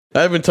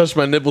I haven't touched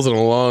my nipples in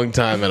a long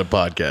time at a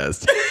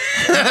podcast.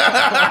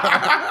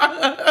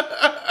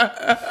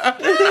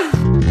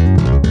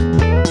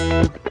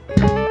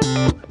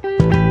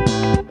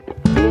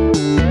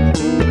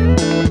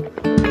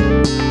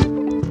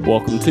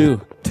 Welcome to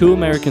Two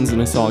Americans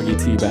in a Soggy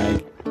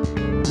Teabag.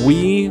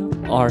 We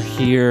are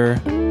here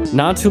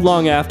not too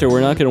long after. We're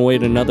not going to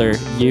wait another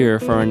year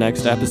for our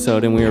next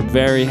episode, and we are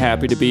very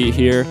happy to be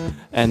here.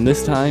 And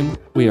this time,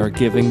 we are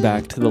giving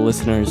back to the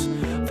listeners.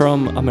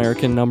 From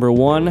American number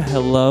 1,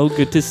 hello,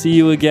 good to see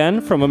you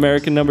again. From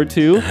American number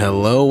 2,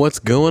 Hello, what's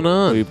going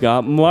on? we've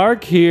got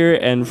Mark here,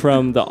 and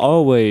from the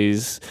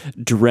always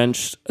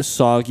drenched,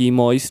 soggy,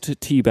 moist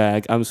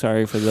teabag. I'm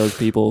sorry for those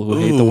people who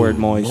hate the word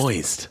moist.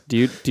 Moist.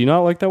 Do you not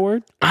like that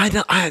word? I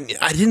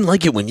didn't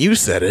like it when you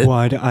said it. Well,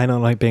 I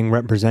don't like being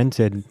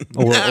represented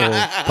or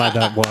by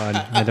that word.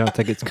 I don't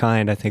think it's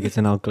kind. I think it's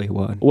an ugly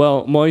word.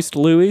 Well, Moist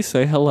Louie,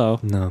 say hello.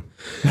 No.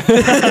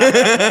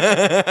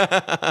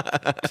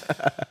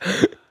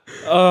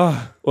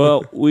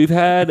 Well, we've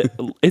had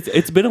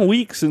it's been a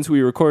week since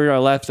we recorded our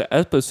last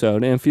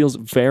episode, and it feels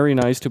very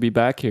nice to be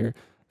back here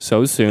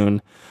so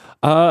soon.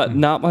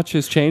 Not much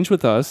has changed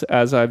with us,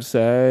 as I've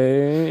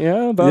said.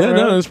 Yeah, about right.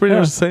 No, it's pretty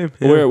much the same.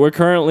 Yeah. We're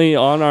currently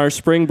on our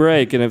spring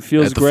break, and it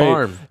feels At the great.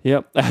 farm.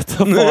 Yep, at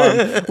the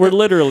farm. We're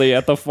literally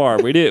at the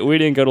farm. We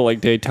didn't go to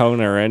like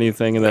Daytona or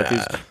anything, and that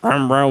these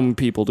brown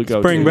people to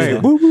go Spring to. break. So-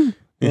 Woo woo.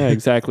 Yeah,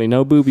 exactly.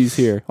 No boobies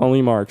here,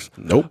 only marks.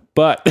 Nope.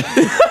 But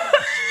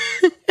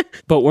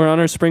but we're on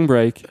our spring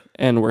break,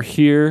 and we're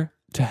here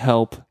to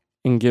help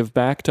and give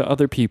back to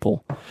other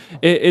people.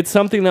 It's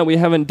something that we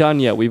haven't done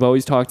yet. We've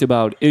always talked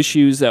about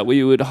issues that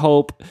we would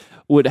hope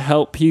would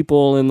help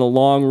people in the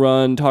long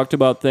run, talked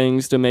about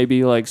things to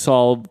maybe like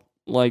solve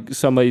like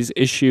somebody's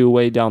issue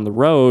way down the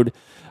road.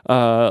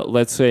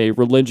 Let's say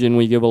religion,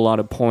 we give a lot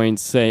of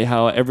points, say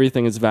how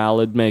everything is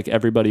valid, make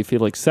everybody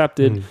feel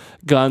accepted.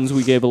 Guns,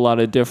 we gave a lot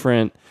of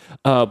different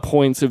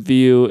points of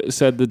view,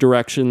 said the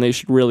direction they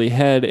should really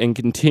head and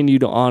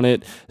continued on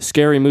it.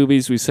 Scary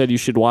movies, we said you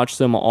should watch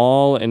them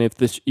all, and if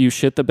you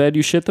shit the bed,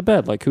 you shit the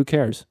bed. Like, who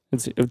cares?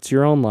 It's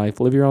your own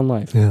life. Live your own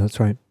life. Yeah, that's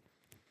right.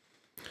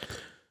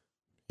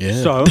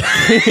 Yeah.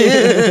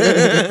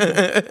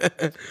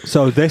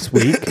 So this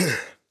week,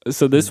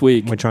 So this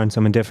week, we're trying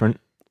something different.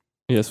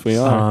 yes, we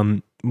are.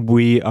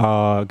 We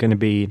are going to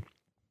be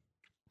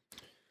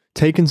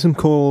taking some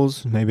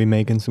calls, maybe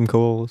making some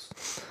calls.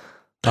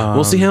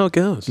 We'll see how it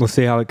goes. We'll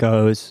see how it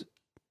goes.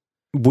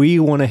 We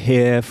want to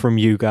hear from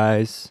you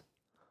guys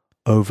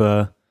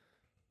over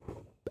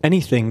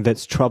anything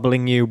that's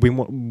troubling you. We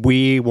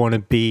want to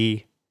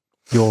be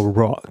your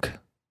rock.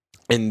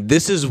 And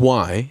this is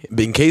why,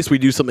 in case we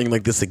do something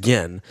like this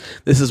again,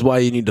 this is why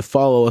you need to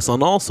follow us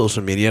on all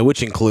social media,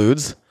 which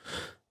includes...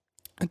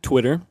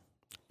 Twitter,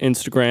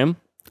 Instagram,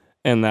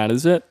 and that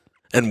is it.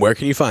 And where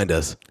can you find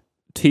us?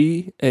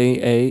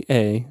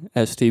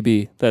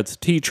 TAAASTB. That's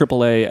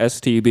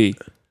TAAASTB.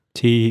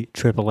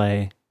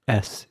 TAAASTB.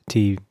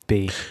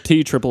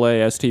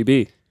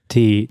 TAAASTB.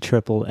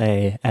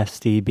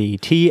 TAAASTB.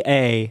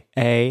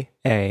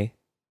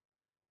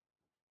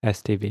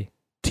 TAAASTB.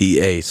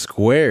 TA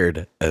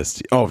squared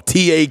ST. Oh,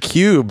 TA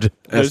cubed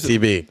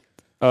STB.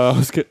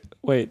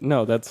 Wait,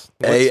 no, that's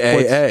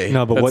AAA.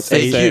 No, but That's what's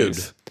six A A?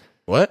 cubed.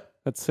 What?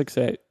 That's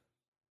 6A.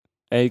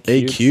 A A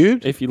cubed.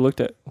 cubed? If you looked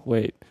at,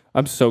 wait,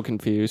 I'm so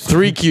confused.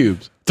 3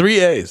 cubes. 3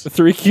 A's.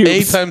 3 cubes.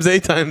 A times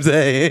A times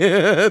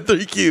A.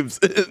 3 cubes.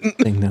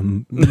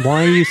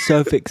 Why are you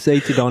so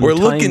fixated on? We're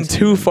looking times?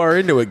 too far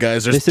into it,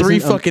 guys. There's This 3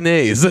 isn't a- fucking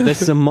A's.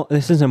 This is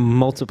a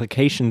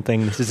multiplication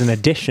thing. This is an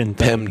addition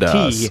thing.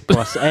 PEMDAS. T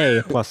plus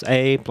A plus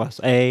A plus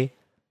A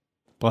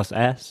plus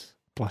S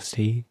plus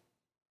T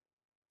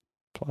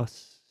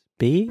plus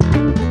B.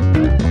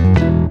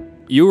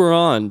 You were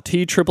on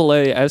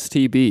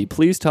TAAASTB.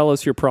 Please tell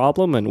us your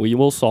problem and we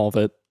will solve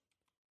it.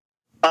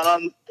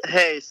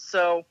 Hey,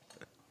 so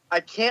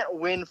I can't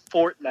win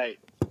Fortnite.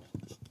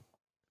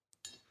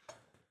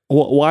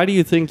 Why do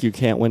you think you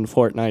can't win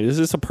Fortnite? Is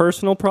this a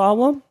personal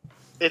problem?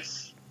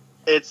 It's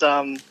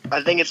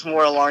I think it's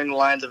more along the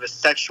lines of a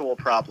sexual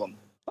problem.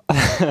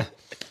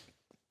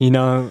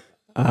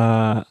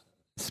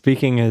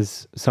 Speaking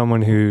as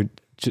someone who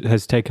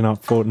has taken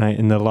up Fortnite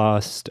in the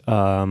last,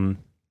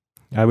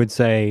 I would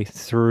say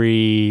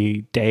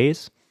 3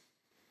 days.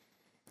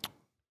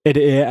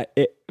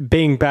 It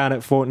being bad at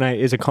Fortnite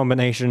is a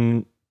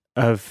combination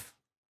of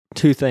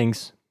 2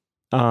 things.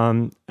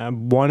 One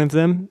of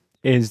them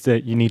is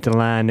that you need to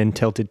land in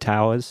tilted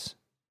towers,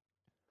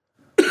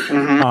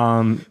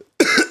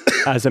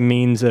 as a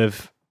means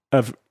of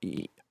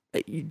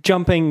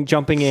jumping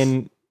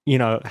in,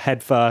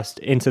 head first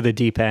into the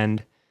deep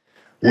end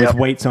with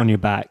weights on your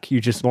back. You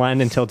just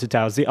land in tilted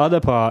towers. The other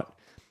part,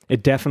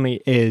 it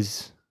definitely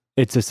is.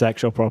 It's a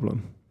sexual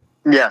problem.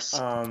 Yes,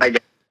 I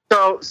get.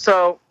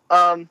 So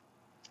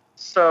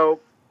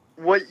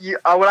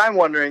what I'm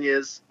wondering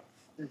is,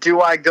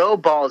 do I go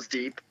balls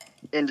deep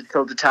into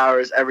tilted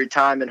towers every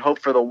time and hope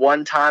for the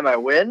one time I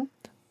win?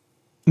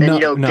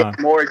 and get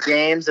more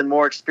games and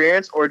more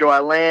experience, or do I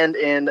land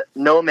in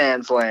no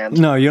man's land?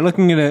 No, you're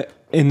looking at it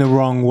in the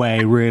wrong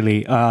way,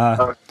 really.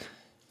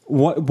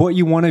 What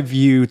you want to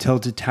view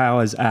Tilted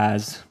Towers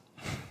as?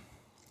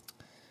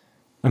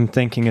 I'm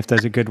thinking if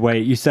there's a good way.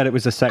 You said it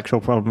was a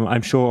sexual problem.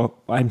 I'm sure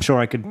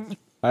I could.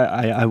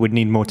 I would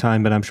need more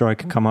time, but I'm sure I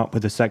could come up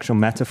with a sexual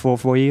metaphor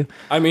for you.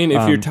 I mean,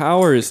 if your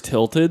tower is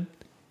tilted,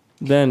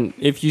 then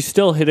if you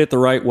still hit it the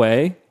right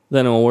way,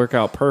 then it will work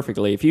out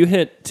perfectly. If you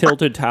hit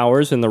tilted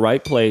towers in the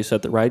right place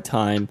at the right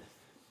time,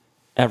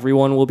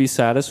 everyone will be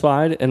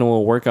satisfied and it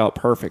will work out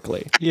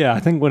perfectly. Yeah, I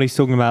think what he's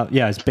talking about,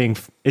 is being.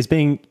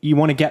 You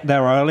want to get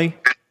there early.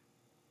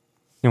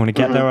 You want to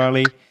get there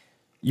early.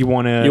 You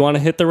want to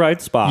hit the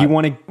right spot. You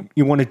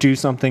want to do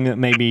something that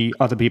maybe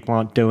other people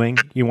aren't doing.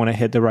 You want to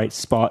hit the right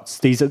spots.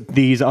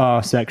 These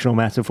are sexual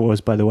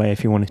metaphors, by the way.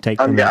 If you want to take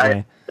them that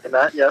way.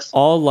 Yes.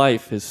 All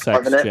life is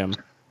sex, Jim.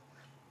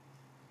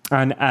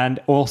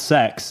 And all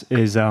sex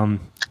is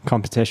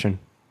competition.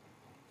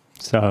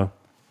 So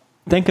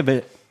think of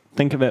it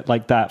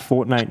like that.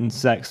 Fortnite and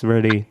sex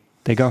really,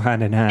 they go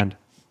hand in hand.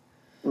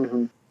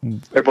 Mm-hmm.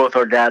 They're both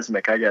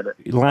orgasmic. I get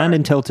it. Land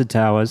in Tilted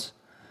Towers.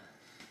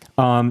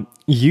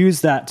 Use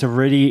that to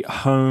really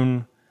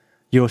hone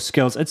your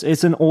skills.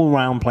 It's an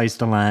all-round place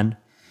to land.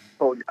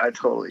 Oh, I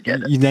totally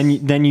get it.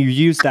 Then you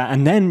use that,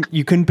 and then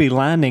you can be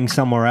landing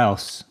somewhere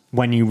else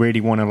when you really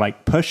want to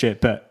like push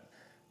it.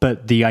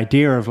 But the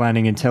idea of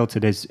landing in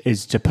Tilted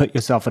is to put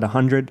yourself at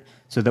 100,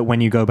 so that when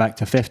you go back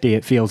to 50,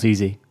 it feels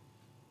easy.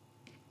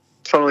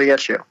 Totally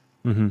get you.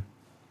 Mm-hmm.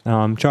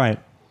 Try it.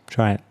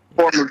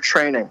 Form of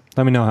training.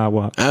 Let me know how it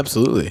works.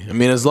 Absolutely. I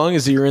mean, as long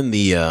as you're in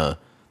the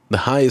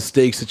highest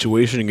stake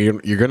situation,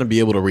 you're going to be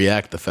able to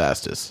react the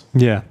fastest.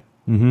 Yeah.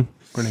 Mm-hmm.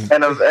 Brilliant.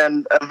 And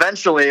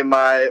eventually,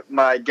 my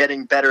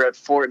getting better at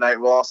Fortnite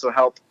will also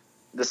help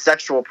the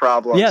sexual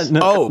problems. Yeah. No,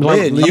 Oh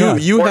man, you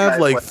have Fortnite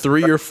like was-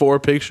 3 or 4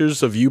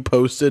 pictures of you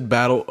posted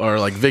battle or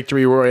like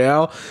victory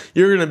royale.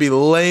 You're gonna be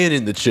laying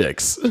in the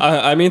chicks.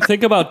 I mean,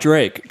 think about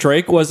Drake.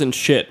 Drake wasn't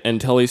shit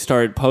until he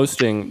started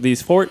posting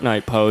these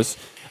Fortnite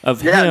posts of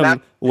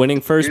him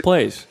winning first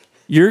place.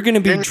 You're going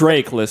to be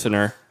Drake,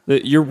 listener.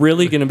 You're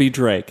really going to be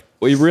Drake.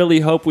 We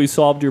really hope we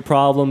solved your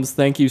problems.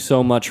 Thank you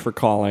so much for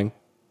calling.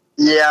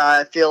 Yeah,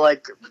 I feel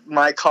like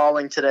my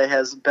calling today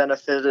has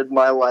benefited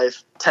my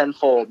life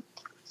tenfold.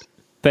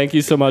 Thank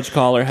you so much,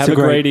 caller. Have a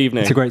great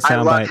evening. It's a great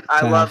soundbite.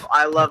 I love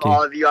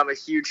all of you. I'm a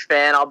huge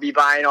fan. I'll be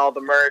buying all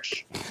the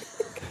merch.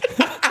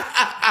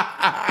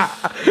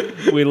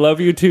 We love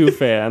you too,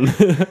 fan.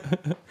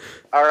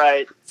 All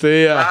right.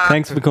 See ya.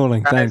 Thanks for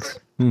calling. Guys, Thanks.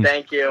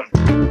 Thank you.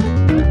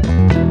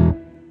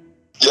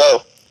 Yo.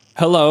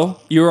 Hello,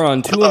 you're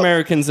on Two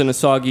Americans in a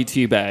Soggy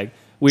Teabag.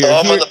 We are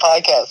I'm here. on the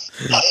podcast.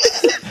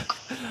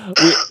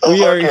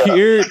 We are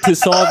here to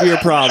solve your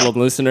problem,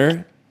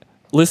 listener.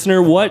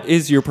 Listener, what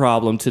is your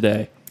problem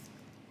today?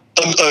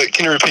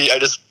 Can you repeat?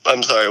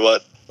 I'm sorry,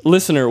 what?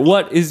 Listener,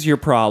 what is your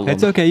problem?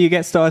 It's okay. You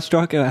get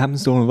starstruck. It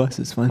happens to all of us.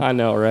 It's fine. I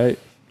know, right?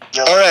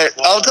 All right,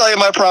 I'll tell you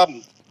my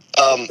problem.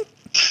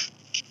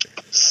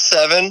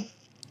 7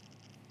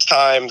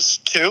 times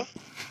 2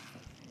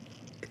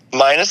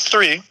 minus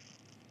 3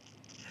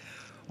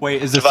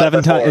 Wait, is the Divide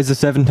by 4. is the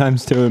 7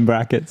 times 2 in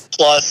brackets?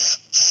 plus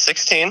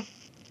 16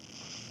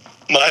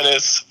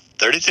 minus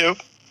 32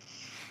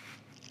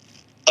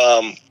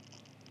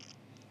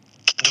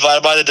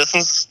 divided by the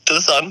distance to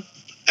the sun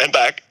and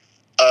back.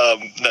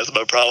 That's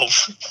my problem.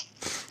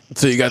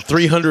 So you got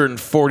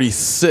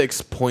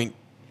 346.3.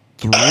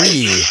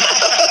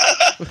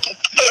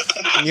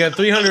 You got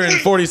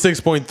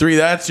 346.3.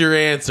 That's your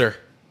answer.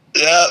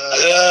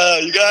 Yeah,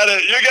 you got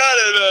it,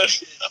 man.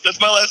 That's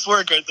my last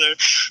work right there.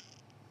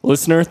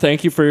 Listener,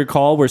 thank you for your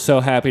call. We're so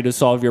happy to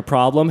solve your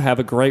problem. Have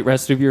a great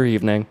rest of your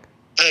evening.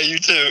 Hey, you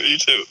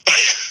too.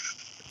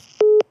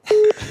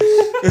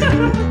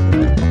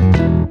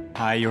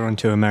 Hi, you're on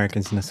Two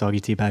Americans in a Soggy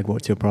Teabag.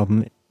 What's your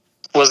problem?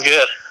 Was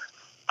good.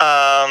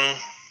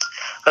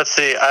 Let's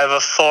see. I have a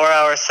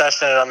 4-hour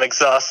session and I'm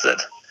exhausted.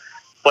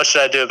 What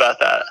should I do about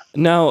that?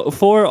 Now,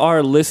 for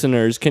our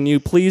listeners, can you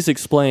please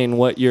explain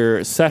what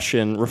your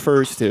session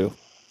refers to?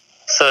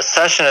 So a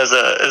session is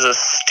a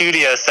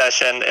studio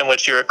session in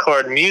which you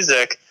record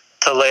music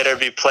to later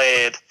be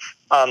played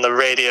on the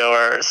radio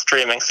or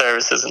streaming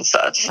services and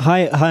such.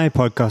 Hi,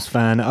 podcast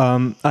fan.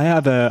 I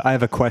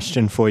have a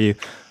question for you.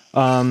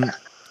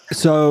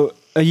 So,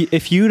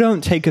 if you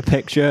don't take a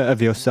picture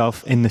of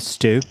yourself in the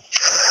stew,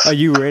 are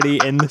you really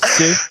in the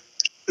stew?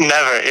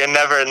 Never. You're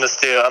never in the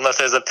stew unless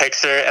there's a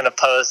picture and a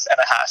post and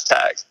a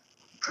hashtag.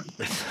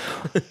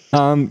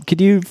 Could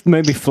you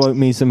maybe float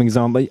me some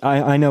examples?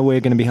 I know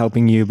we're going to be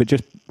helping you, but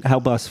just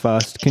help us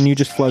first. Can you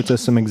just float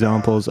us some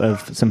examples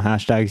of some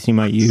hashtags you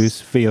might use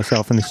for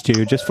yourself in the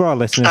stew, just for our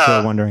listeners who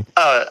are wondering?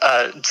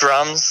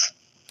 Drums,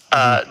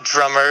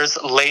 drummers,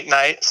 late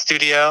night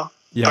studio,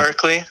 Yeah.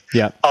 Berkeley.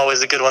 Yeah.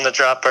 Always a good one to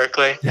drop,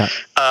 Berkeley. Yeah.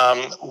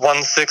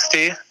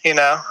 160,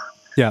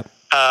 Yeah.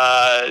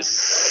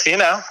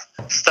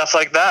 stuff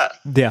like that.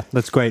 Yeah,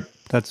 that's great.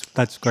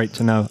 That's great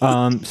to know.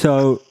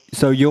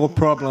 So your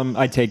problem,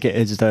 I take it,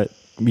 is that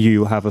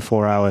you have a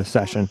 4-hour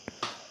session?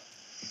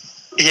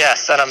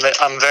 Yes, and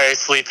I'm very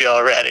sleepy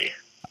already.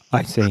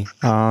 I see.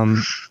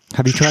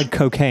 Have you tried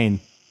cocaine?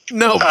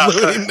 No, I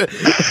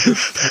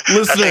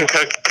listener.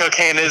 think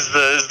cocaine is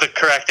the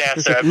correct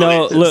answer. I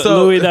No, believe.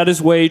 Louis, that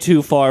is way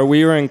too far.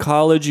 We were in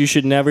college. You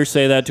should never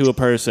say that to a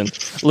person.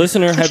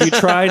 Listener, have you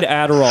tried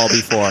Adderall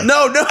before?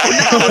 No.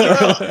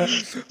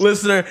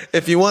 Listener,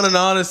 if you want an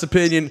honest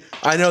opinion,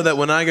 I know that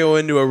when I go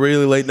into a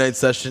really late night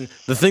session,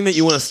 the thing that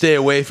you want to stay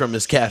away from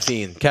is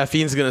caffeine.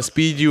 Caffeine's going to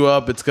speed you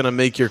up. It's going to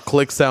make your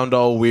click sound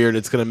all weird.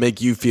 It's going to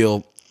make you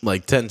feel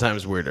like 10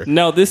 times weirder.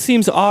 No, this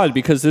seems odd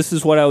because this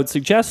is what I would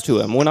suggest to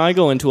him. When I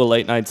go into a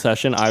late night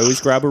session, I always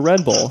grab a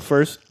Red Bull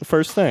first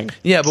thing.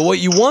 Yeah, but what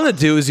you want to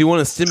do is you want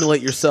to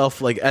stimulate yourself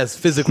like as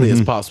physically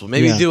as possible.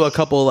 Maybe Yeah. do a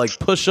couple like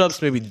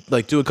push-ups, maybe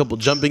like do a couple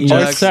jumping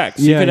Or jacks. sex.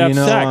 Yeah, you could have you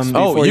know, sex.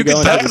 Oh, before you go could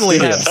into the definitely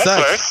studio. have That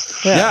sex.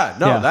 works. Yeah,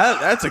 no, Yeah.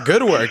 that's a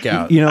good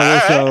workout. You know,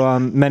 also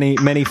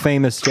many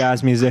famous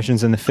jazz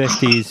musicians in the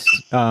 50s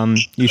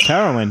used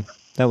heroin.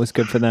 That was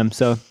good for them.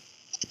 So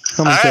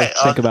something All to right,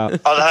 think about.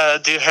 I'll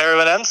do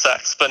heroin and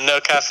sex, but no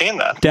caffeine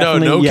then.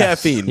 Definitely, no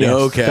yes, caffeine, yes.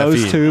 no caffeine.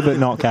 Those two, but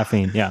not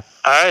caffeine. Yeah.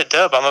 All right,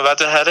 dope. I'm about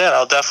to head in.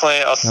 I'll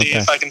see Okay.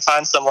 if I can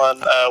find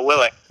someone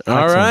willing.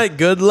 All right,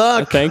 good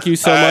luck. Thank you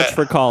so All much right.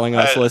 for calling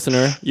us, All right.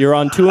 listener. You're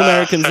on Two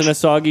Americans in a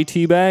Soggy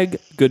Teabag.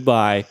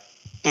 Goodbye.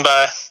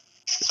 Bye.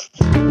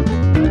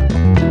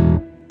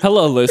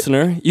 Hello,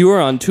 listener. You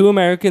are on Two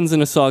Americans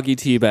in a Soggy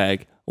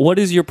Teabag. What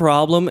is your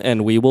problem,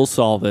 and we will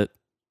solve it.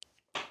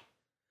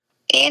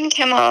 Ian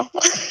Kimmel.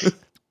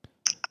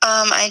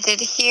 I did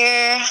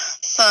hear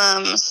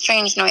some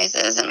strange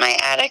noises in my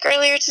attic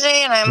earlier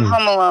today, and I'm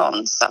home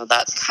alone, so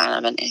that's kind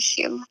of an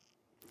issue.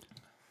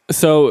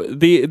 So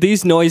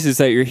these noises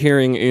that you're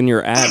hearing in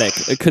your attic,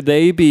 could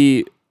they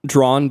be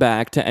drawn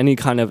back to any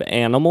kind of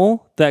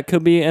animal that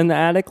could be in the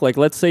attic? Like,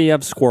 let's say you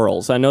have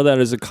squirrels. I know that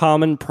is a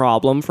common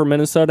problem for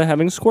Minnesota,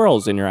 having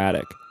squirrels in your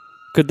attic.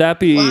 Could that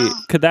be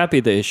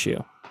the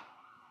issue?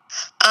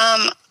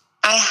 I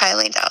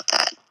highly doubt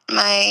that.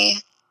 My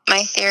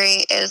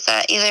theory is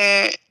that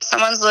either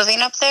someone's living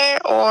up there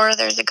or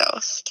there's a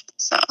ghost.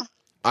 So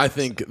I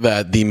think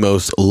that the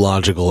most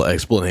logical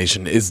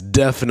explanation is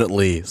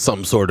definitely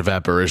some sort of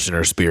apparition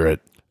or spirit.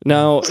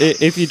 Now,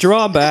 if you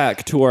draw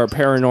back to our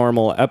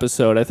paranormal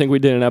episode, I think we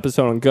did an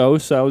episode on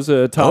ghosts. That was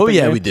a topic. Oh,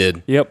 yeah, there. we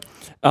did. Yep.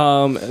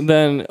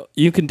 Then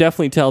you can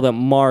definitely tell that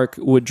Mark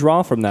would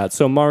draw from that.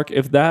 So, Mark,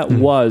 if that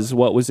was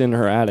what was in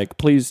her attic,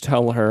 please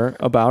tell her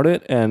about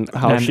it and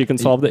how And- she can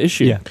solve the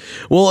issue. Yeah.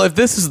 Well, if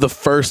this is the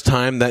first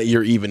time that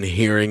you're even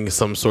hearing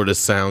some sort of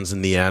sounds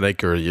in the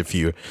attic, or if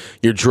you're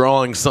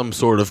drawing some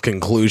sort of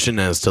conclusion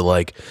as to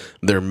like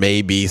there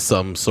may be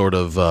some sort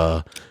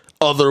of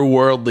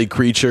otherworldly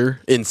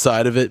creature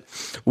inside of it,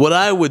 what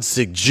I would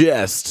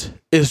suggest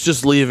is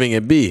just leaving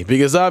it be,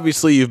 because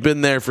obviously you've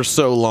been there for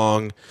so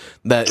long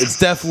that it's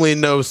definitely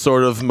no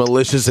sort of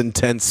malicious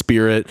intent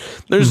spirit.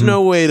 There's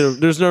no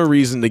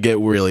reason to get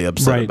really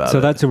upset Right. about So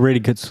it. that's a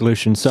really good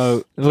solution.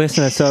 So,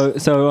 listener,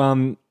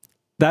 so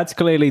that's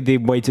clearly the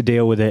way to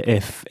deal with it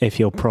if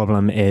your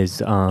problem is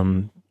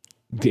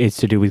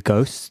to do with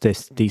ghosts,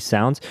 these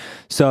sounds.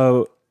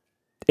 So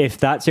if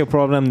that's your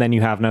problem, then you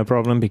have no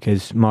problem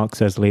because Mark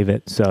says leave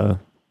it. So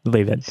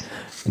leave it.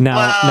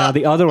 Now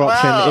the other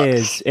option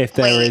is if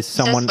there wait, is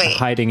someone just wait.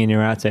 hiding in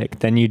your attic,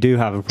 then you do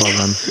have a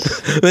problem.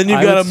 Then you've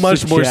I got a would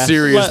much more suggest-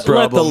 serious Let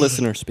problem. the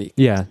listener speak.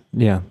 Yeah.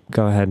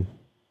 Go ahead.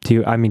 Do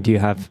you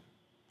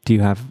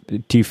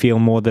feel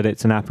more that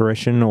it's an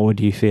apparition, or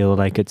do you feel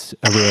like it's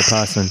a real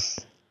person?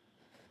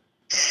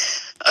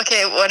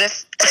 okay, what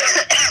if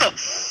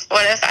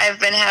I've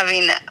been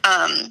having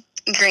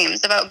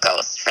dreams about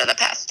ghosts for the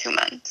past 2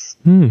 months?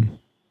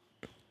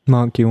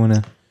 Mark, you want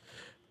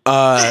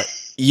to?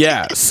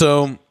 Yeah,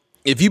 so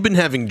if you've been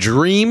having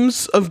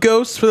dreams of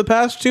ghosts for the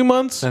past 2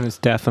 months, Then it's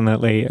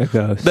definitely a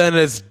ghost. then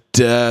it's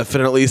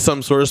definitely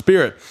some sort of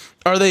spirit.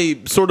 Are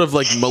they sort of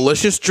like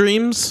malicious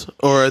dreams,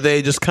 or are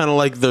they just kind of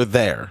like they're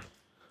there?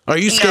 Are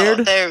you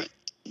scared? No,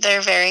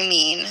 they're very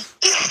mean.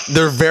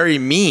 They're very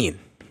mean.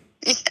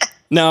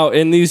 Now,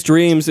 in these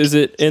dreams, is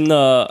it in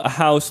the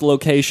house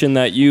location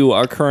that you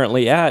are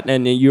currently at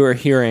and you are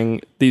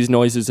hearing these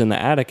noises in the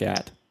attic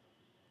at?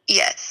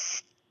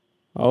 Yes.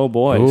 Oh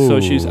boy, so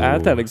she's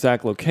at that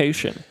exact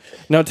location.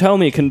 Now tell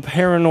me, can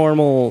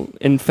paranormal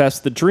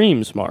infest the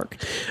dreams, Mark?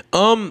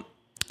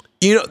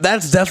 You know,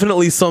 that's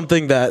definitely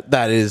something that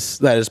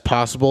is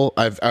possible.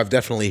 I've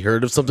definitely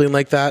heard of something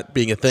like that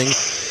being a thing.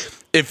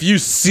 If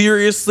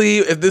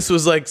this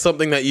was like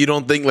something that you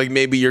don't think like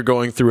maybe you're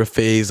going through a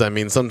phase, I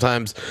mean,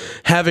 sometimes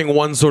having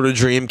one sort of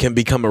dream can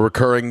become a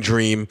recurring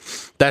dream.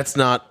 That's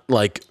not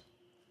like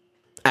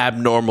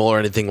abnormal or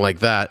anything like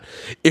that.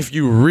 If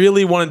you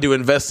really wanted to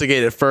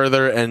investigate it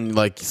further and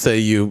like say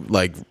you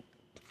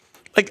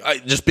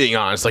just being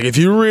honest, like if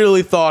you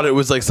really thought it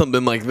was like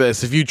something like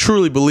this, if you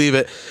truly believe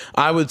it,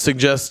 I would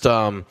suggest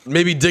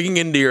maybe digging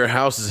into your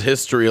house's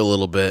history a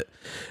little bit,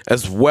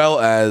 as well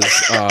as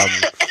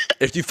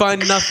if you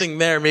find nothing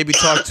there, maybe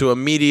talk to a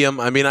medium.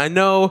 I mean, I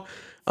know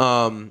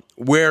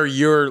where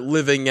you're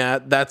living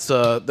at, there's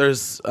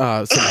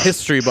some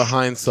history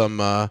behind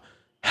some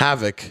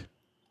havoc.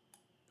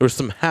 There's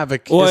some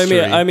havoc. Well,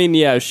 history. I mean,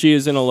 yeah, she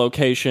is in a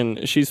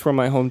location. She's from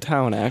my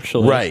hometown,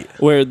 actually, Right.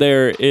 where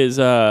there is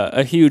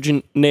a huge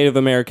Native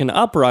American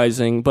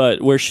uprising,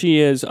 but where she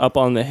is up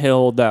on the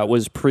hill, that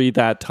was pre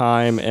that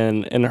time,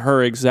 and in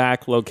her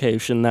exact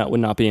location, that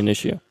would not be an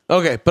issue.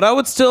 Okay, but I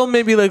would still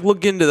maybe like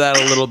look into that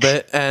a little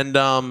bit, and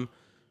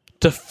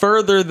to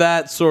further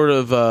that sort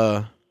of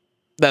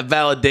that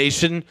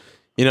validation,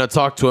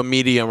 talk to a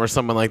medium or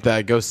something like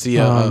that. Go see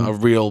a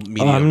real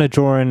medium. I'm going to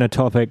draw in a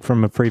topic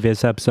from a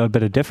previous episode,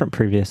 but a different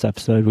previous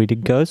episode. We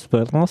did ghosts,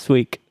 but last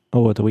week,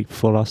 or the week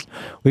before last,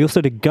 we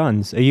also did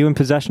guns. Are you in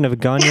possession of a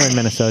gun? You're in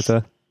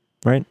Minnesota,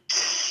 right?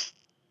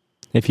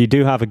 If you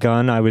do have a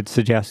gun, I would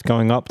suggest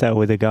going up there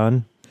with a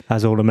gun,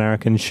 as all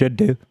Americans should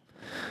do,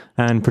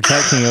 and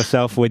protecting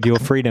yourself with your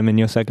freedom in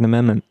your Second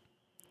Amendment.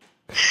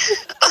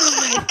 Oh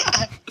my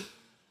God.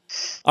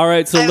 All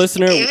right, so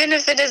listener, Even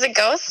if it is a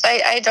ghost,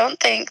 I don't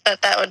think that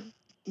would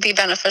be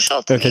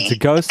beneficial to If me. it's a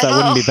ghost, that at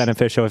wouldn't be all.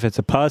 beneficial. If it's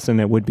a person,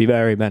 it would be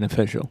very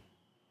beneficial.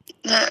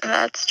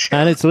 That's true.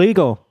 And it's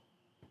legal.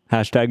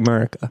 Hashtag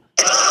America.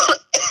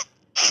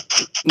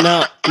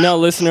 now,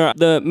 listener,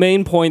 the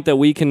main point that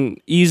we can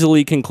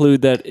easily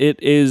conclude that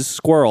it is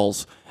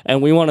squirrels.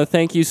 And we want to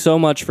thank you so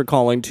much for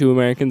calling Two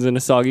Americans in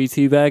a Soggy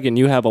Teabag, and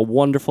you have a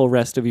wonderful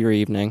rest of your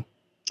evening.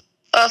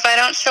 Well, if I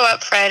don't show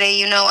up Friday,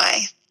 you know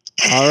why.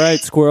 All right,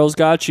 squirrels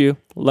got you.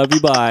 Love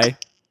you, bye.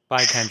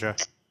 Bye, Kendra.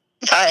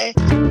 Bye.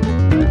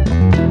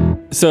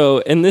 So,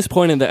 in this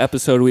point in the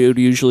episode, we would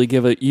usually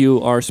give you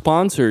our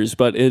sponsors,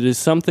 but it is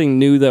something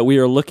new that we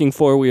are looking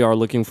for. We are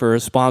looking for a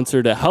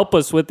sponsor to help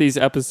us with these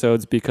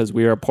episodes because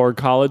we are poor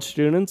college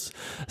students.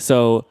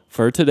 So,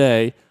 for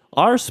today,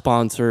 our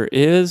sponsor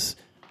is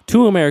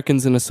Two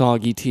Americans in a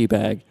Soggy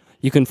Teabag.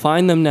 You can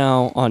find them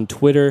now on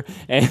Twitter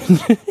and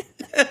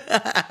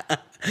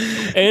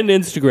and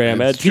Instagram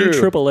That's at true.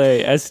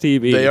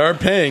 TAAASTB. They are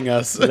paying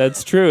us.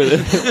 That's true.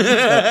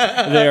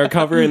 They are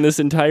covering this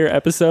entire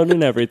episode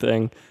and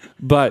everything.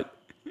 But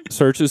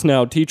search us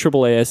now,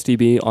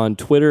 TAAASTB, on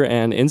Twitter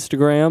and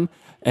Instagram.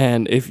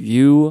 And if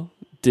you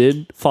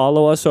did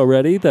follow us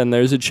already, then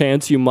there's a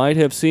chance you might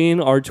have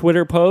seen our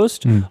Twitter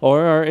post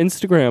or our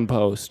Instagram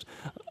post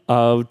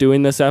of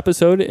doing this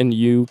episode. And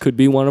you could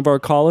be one of our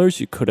callers.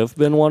 You could have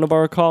been one of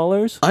our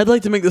callers. I'd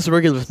like to make this a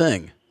regular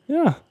thing.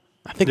 Yeah.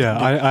 I think. Yeah,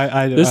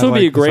 I This would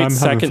be a great I'm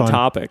having second fun.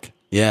 topic.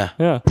 Yeah.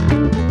 Yeah.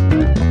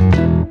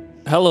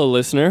 Hello,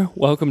 listener.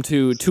 Welcome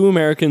to Two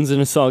Americans in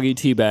a Soggy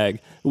Teabag.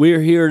 We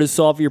are here to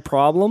solve your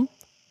problem.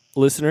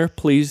 Listener,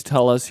 please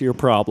tell us your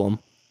problem.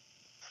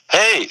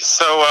 Hey,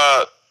 so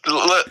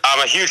I'm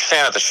a huge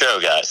fan of the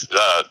show, guys.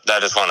 I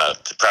just want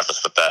to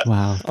preface with that.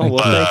 Wow. Oh, well,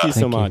 thank you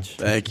so Thank you. much.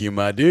 Thank you,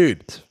 my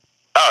dude.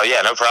 Oh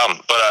yeah, no problem.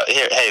 But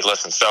here, hey,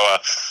 listen. So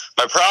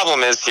my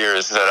problem is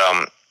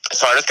that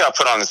so I just got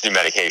put on this new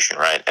medication,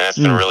 right? And it's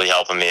been really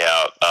helping me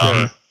out.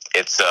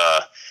 It's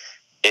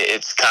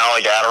kind of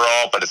like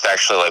Adderall, but it's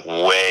actually like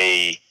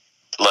way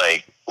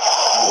like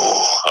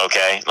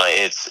okay, like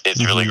it's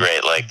really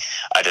great. Like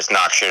I just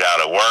knock shit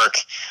out at work.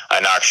 I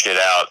knock shit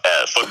out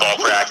at football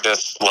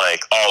practice,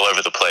 like all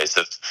over the place.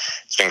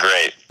 It's been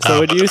great. So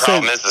would but you the say-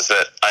 problem is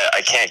that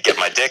I can't get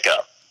my dick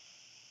up.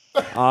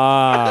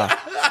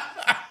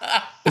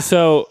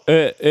 So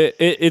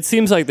it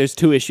seems like there's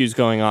two issues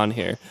going on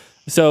here.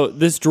 So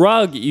this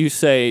drug, you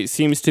say,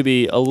 seems to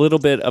be a little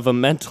bit of a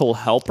mental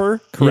helper,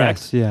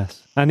 correct?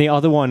 Yes. And the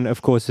other one,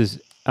 of course, is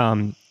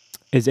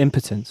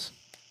impotence.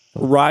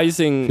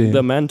 Rising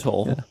the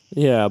mental.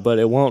 Yeah, but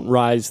it won't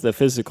rise the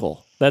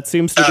physical. That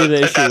seems to be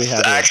the issue we have That's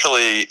here.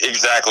 actually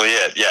exactly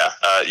it. Yeah,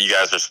 you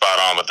guys are spot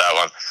on with that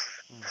one.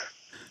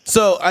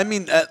 So, I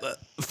mean,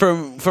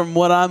 from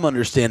what I'm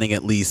understanding,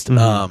 at least,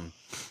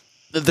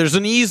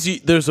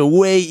 there's a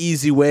way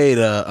easy way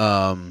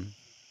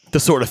to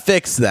sort of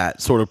fix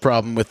that sort of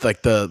problem with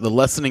like the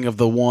lessening of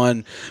the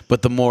one,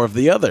 but the more of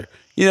the other.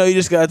 You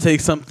just gotta take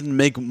something to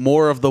make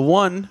more of the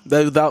one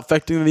without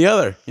affecting the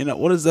other.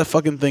 What is that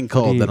fucking thing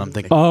called that I'm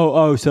thinking?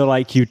 Oh, so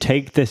like you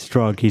take this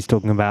drug he's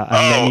talking about,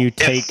 and then you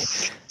take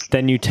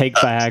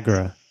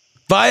Viagra.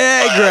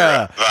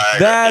 Viagra. Viagra,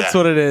 That's yeah.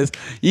 what it is.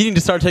 You need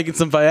to start taking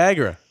some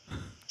Viagra.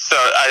 So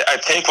I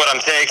take what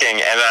I'm taking,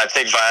 and then I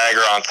take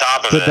Viagra on top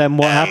of it. But then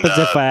what and, happens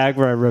if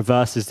Viagra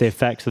reverses the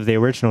effects of the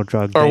original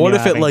drug? Or Then what you're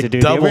if it, having like, to do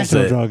the doubles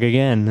original it? drug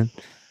again?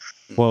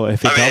 Well,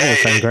 if it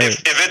doubles, then great.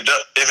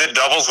 If it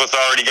doubles what's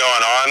already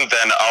going on,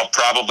 then I'll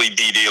probably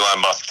beat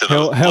Elon Musk to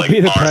the He'll be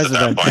the Mars at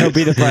that president. point. He'll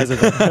be the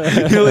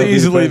president. He'll be the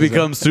easily president.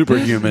 become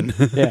superhuman.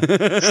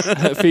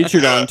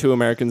 Featured on Two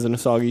Americans in a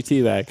Soggy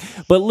Teabag.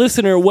 But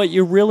listener, what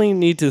you really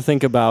need to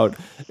think about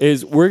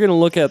is we're going to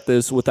look at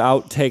this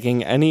without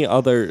taking any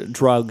other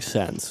drug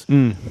sense.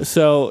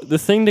 So the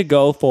thing to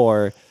go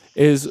for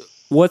is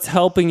what's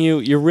helping you.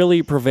 You're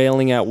really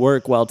prevailing at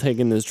work while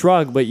taking this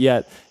drug, but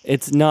yet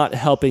it's not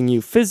helping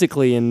you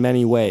physically in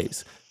many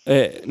ways.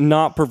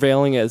 Not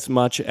prevailing as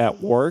much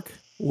at work,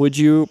 would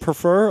you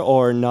prefer,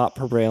 or not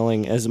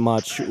prevailing as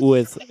much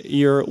with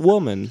your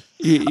woman?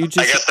 You just,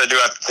 I guess I do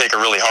have to take a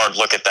really hard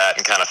look at that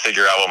and kind of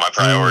figure out what my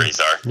priorities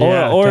are.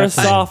 or a definitely.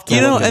 soft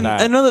You know, look at and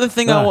that. another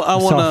thing I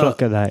soft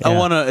look at that, yeah.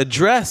 want to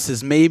address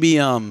is maybe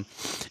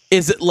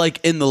is it like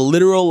in the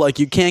literal, like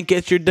you can't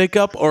get your dick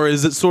up, or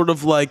is it sort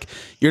of like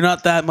you're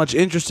not that much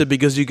interested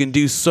because you can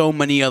do so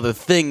many other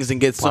things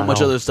and get so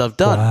much other stuff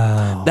done?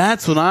 Wow.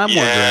 That's what I'm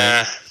Yeah.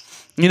 wondering.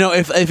 You know,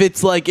 if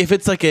it's like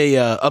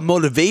a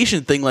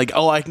motivation thing, like,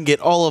 oh, I can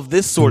get all of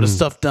this sort of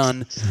stuff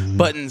done,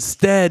 but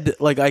instead,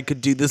 like, I could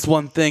do this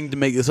one thing to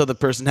make this other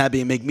person happy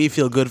and make me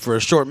feel good for a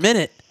short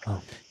minute.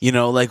 You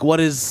know, like,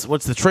 what's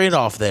the trade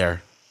off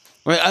there?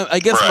 Right, I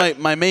guess Right.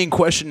 my main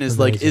question is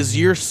like, is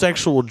your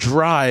sexual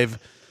drive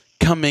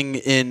coming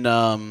in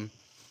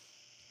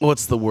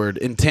what's the word,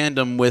 in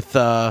tandem with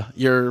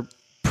your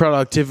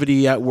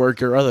productivity at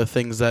work or other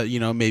things that, you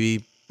know,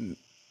 maybe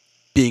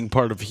being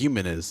part of a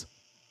human is?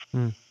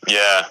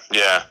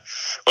 Yeah.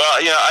 Well,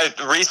 you know, I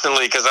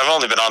recently, because I've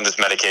only been on this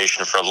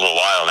medication for a little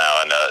while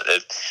now, and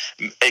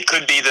it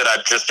could be that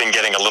I've just been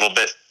getting a little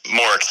bit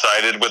more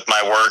excited with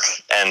my work,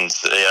 and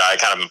I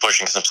kind of been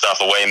pushing some stuff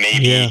away.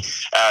 Maybe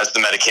as the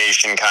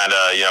medication kind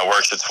of, you know,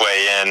 works its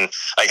way in,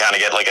 I kind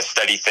of get like a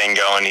steady thing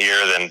going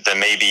here. Then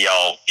maybe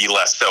I'll be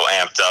less so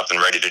amped up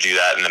and ready to do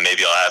that, and then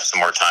maybe I'll have some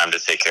more time to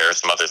take care of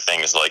some other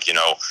things, like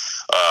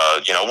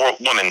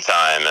woman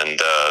time and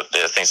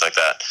things like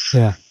that.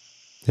 Yeah.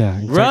 Yeah.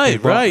 Exactly.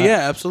 Right, Well,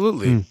 yeah,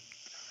 absolutely.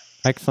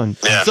 Excellent.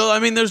 Yeah. So I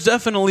mean, there's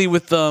definitely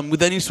with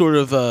any sort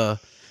of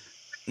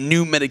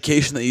new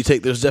medication that you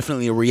take, there's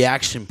definitely a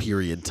reaction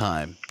period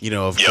time. You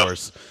know, of Yep.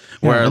 course,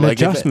 Yeah, where an like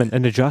adjustment.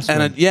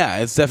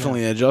 it's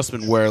definitely an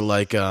adjustment where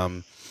like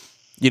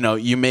you know,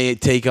 you may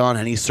take on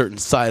any certain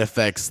side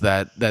effects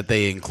that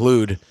they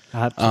include,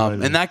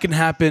 Absolutely. and that can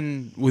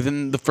happen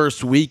within the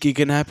first week. It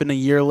can happen a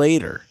year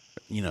later.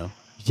 You know.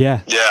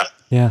 Yeah. Yeah.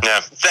 Yeah. Yeah.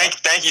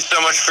 Thank you so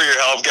much for your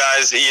help,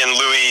 guys. Ian,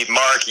 Louis,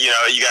 Mark, you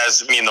know, you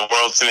guys mean the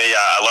world to me.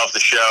 I love the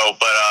show,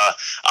 but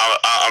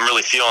I'm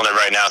really feeling it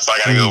right now, so I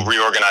got to go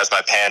reorganize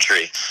my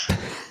pantry.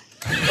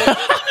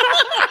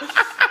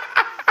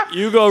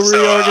 You go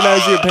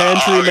reorganize your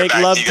pantry, I'll get make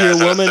back love you to your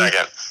guys in a woman.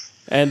 second.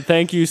 And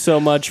thank you so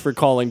much for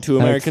calling Two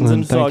Americans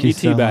and a Excellent. Thank Soggy you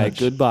so Teabag. much.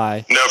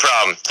 Goodbye. No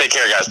problem. Take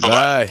care, guys.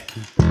 Bye-bye.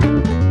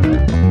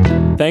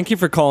 Bye. Thank you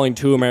for calling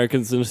Two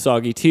Americans and a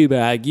Soggy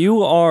Teabag.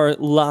 You are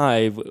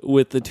live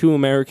with the Two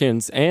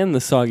Americans and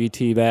the Soggy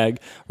Teabag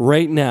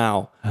right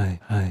now.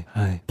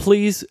 Hi.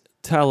 Please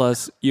tell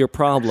us your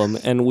problem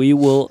and we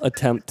will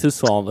attempt to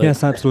solve it.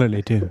 Yes,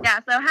 absolutely. Do. Yeah,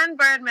 so Hen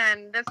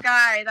Birdman, this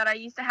guy that I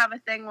used to have a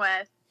thing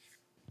with,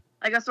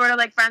 like a sort of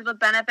like friends with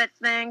benefits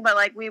thing, but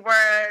like we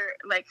were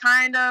like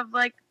kind of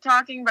like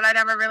talking, but we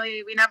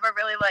never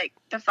really like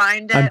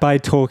defined it. And by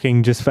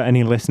talking, just for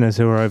any listeners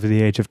who are over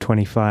the age of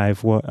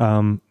 25, what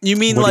You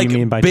mean what do like you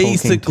mean by talking to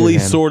basically him?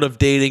 sort of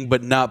dating,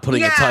 but not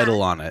putting a Yeah.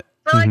 title on it.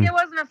 So like it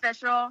wasn't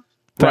official.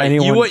 For Right.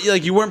 anyone,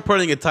 You weren't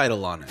putting a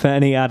title on it. for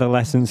any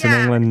adolescents in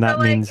England, that so,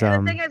 like, means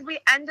the thing is, we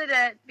ended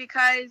it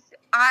because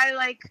I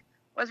like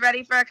was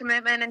ready for a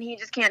commitment, and he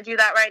just can't do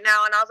that right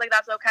now. And I was like,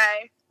 that's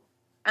okay,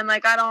 and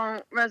like I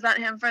don't resent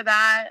him for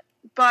that.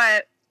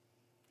 But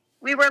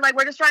we're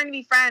just trying to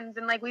be friends,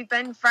 and like we've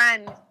been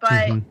friends.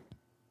 But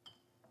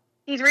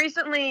he's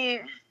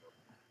recently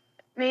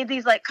made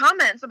these like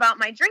comments about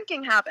my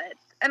drinking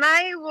habits, and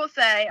I will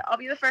say, I'll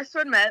be the first to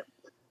admit,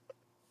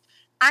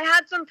 I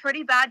had some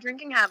pretty bad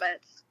drinking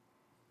habits.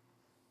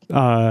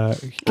 Right,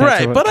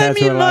 but I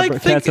mean,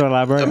 like, care to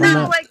elaborate on No,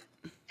 that? like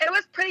it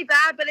was pretty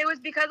bad, but it was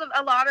because of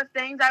a lot of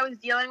things I was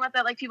dealing with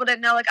that like people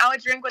didn't know. Like I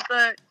would drink with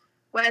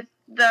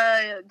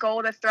the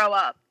goal to throw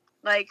up.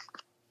 Like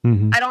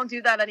I don't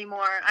do that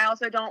anymore. I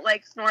also don't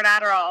like snort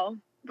Adderall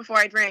before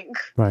I drink.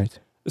 Right.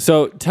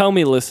 So tell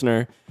me,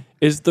 listener,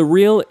 is the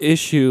real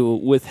issue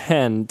with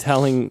Hen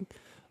telling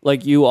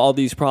like you all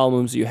these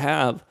problems you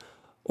have,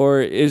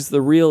 or is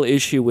the real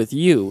issue with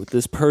you,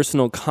 this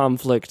personal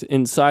conflict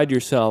inside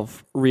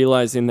yourself,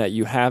 realizing that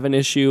you have an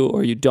issue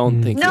or you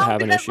don't think you No,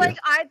 have an because issue? like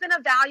I've been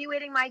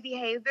evaluating my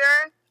behavior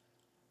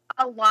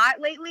a lot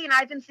lately, and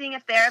I've been seeing a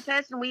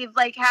therapist, and we've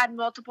like had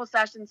multiple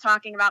sessions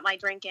talking about my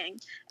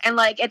drinking, and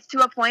like it's to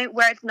a point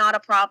where it's not a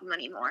problem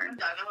anymore.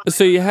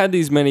 So you had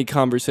these many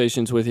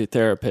conversations with your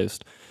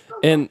therapist,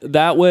 and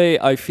that way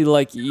I feel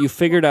like you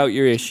figured out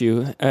your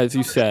issue, as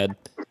you said,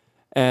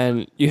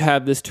 and you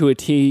have this to a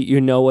T. You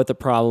know what the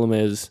problem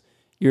is.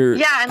 You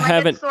Yeah, and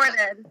like it's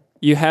sorted.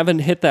 You haven't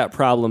hit that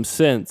problem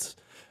since.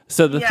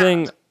 So the Yeah.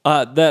 thing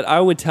that I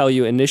would tell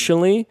you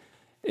initially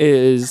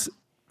is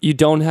you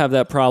don't have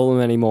that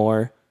problem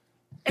anymore.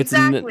 It's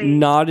Exactly.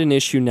 not an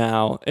issue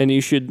now, and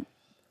you should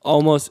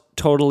almost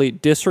totally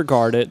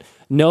disregard it.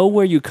 Know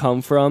where you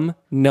come from,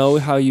 know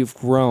how you've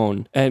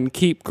grown, and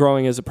keep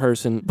growing as a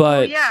person.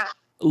 But Yeah.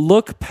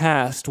 look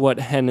past what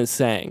Hen is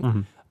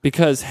saying,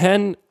 because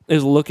Hen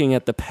is looking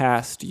at the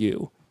past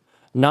you,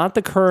 not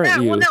the current Yeah,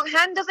 you. well, no,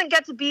 Hen doesn't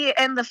get to be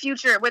in the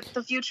future with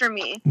the future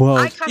me. Well,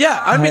 I kinda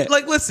Yeah, I thought- mean,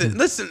 like, listen.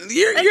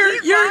 You're Like,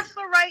 he lost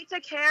the right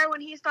to care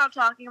when he stopped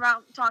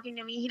talking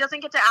to me. He doesn't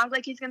get to act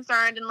like he's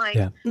concerned and like.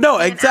 Yeah. no,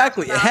 being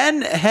exactly. asked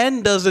about-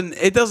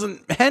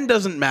 Hen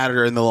doesn't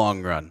matter in the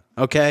long run.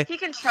 Okay. He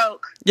can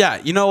choke. Yeah,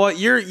 you know what?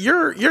 You're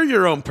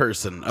your own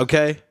person.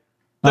 Okay.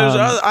 There's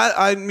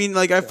I mean,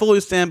 like, I fully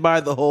stand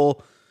by the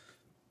whole.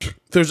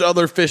 There's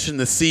other fish in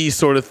the sea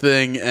sort of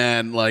thing,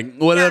 and like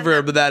whatever,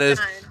 Yeah, but that is.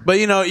 fine. But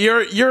you know,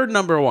 you're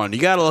number one. You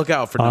got to look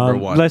out for number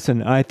one.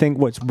 Listen, I think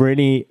what's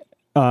really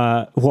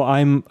I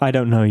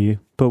don't know you,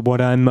 but what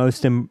I'm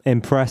most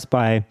impressed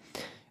by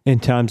in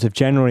terms of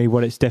generally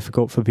what it's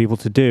difficult for people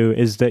to do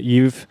is that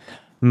you've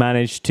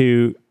managed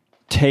to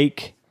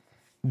take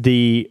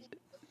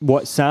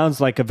what sounds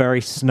like a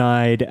very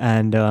snide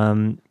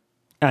and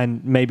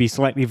maybe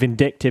slightly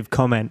vindictive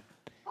comment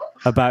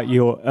about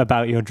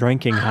your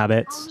drinking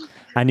habits,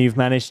 and you've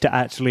managed to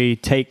actually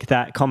take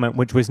that comment,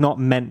 which was not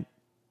meant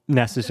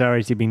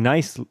necessarily to be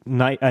nice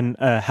and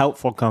a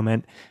helpful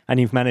comment, and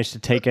you've managed to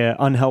take an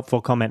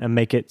unhelpful comment and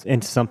make it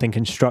into something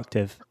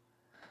constructive,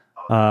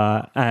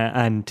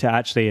 and to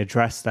actually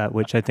address that,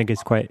 which I think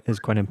is quite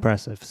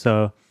impressive.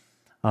 So,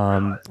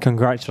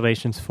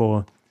 congratulations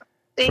for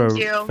Thank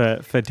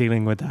you.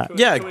 dealing with that.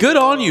 Yeah, good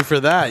on you for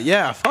that.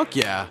 Yeah, fuck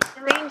yeah.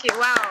 Thank you.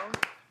 Wow.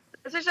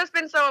 This has just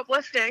been so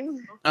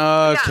uplifting.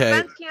 Okay.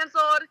 Yeah, Ben's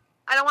canceled.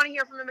 I don't want to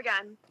hear from him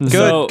again. Good.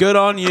 So, Good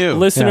on you.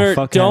 Listener, Yeah,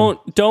 fuck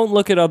don't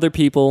look at other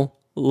people.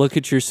 Look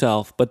at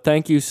yourself. But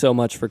thank you so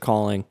much for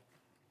calling.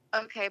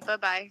 Okay,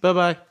 bye-bye. Bye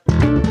bye.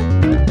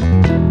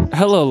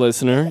 Hello,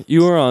 listener.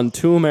 You are on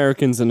Two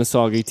Americans in a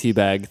Soggy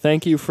Teabag.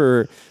 Thank you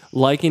for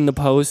liking the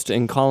post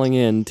and calling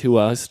in to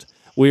us.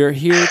 We are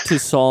here to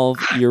solve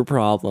your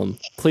problem.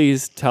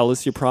 Please tell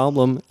us your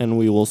problem and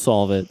we will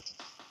solve it.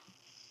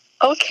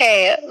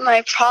 Okay,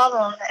 my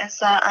problem is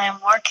that I'm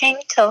working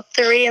till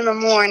 3 in the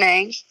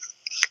morning,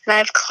 and I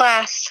have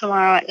class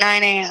tomorrow at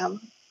 9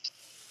 a.m.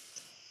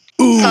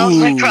 Solve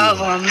my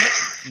problem.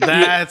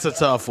 That's a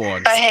tough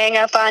one. If I hang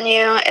up on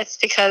you, it's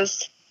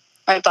because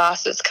my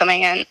boss is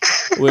coming in.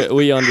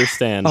 We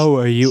understand. Oh,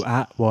 are you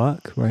at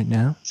work right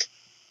now?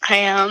 I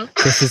am.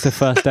 This is the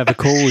first ever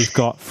call we've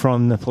got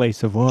from the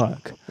place of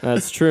work.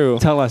 That's true.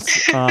 Tell us,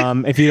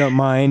 if you don't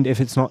mind, if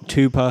it's not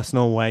too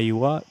personal, where you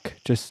work,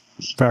 just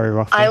very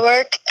roughly. I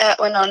work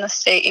at Winona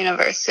State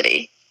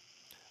University.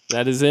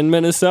 That is in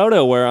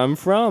Minnesota, where I'm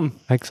from.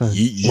 Excellent.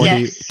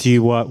 Yes. Do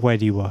you work? Where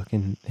do you work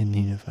in the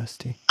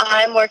university?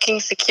 I'm working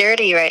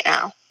security right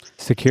now.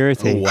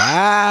 Security.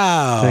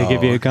 Wow. Do they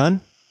give you a gun?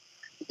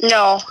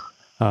 No,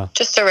 Oh.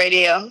 just a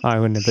radio. I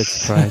wouldn't have been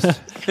surprised.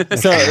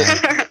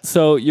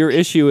 So your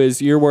issue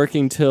is you're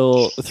working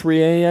till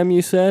 3 a.m.,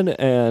 you said,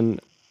 and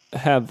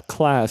have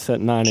class at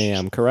 9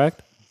 a.m.,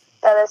 correct?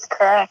 That is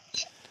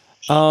correct.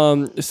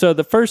 So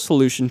the first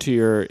solution to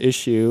your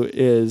issue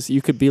is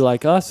you could be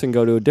like us and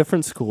go to a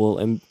different school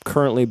and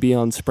currently be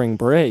on spring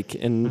break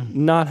and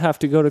not have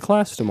to go to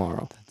class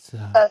tomorrow.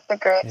 That's a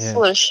great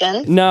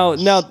solution. Now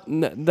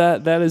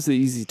that is the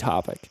easy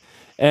topic.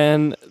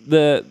 And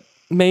the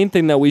main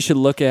thing that we should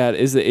look at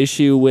is the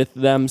issue with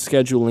them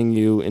scheduling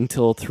you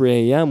until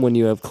 3 a.m. when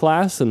you have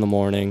class in the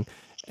morning,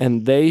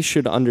 and they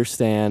should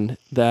understand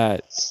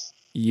that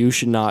you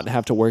should not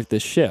have to work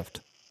this shift.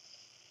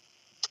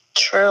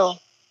 True.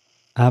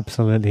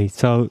 Absolutely.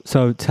 So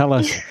tell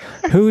us,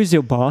 who is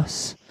your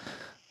boss?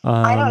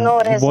 I don't know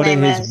what his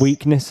name are his is.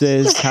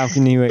 weaknesses? How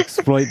can you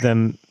exploit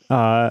them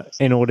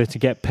in order to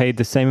get paid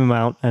the same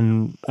amount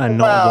and not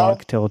Well,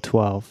 work till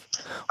 12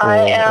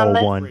 I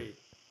or 1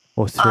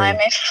 or 3? I'm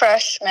a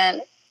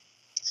freshman.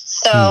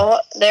 So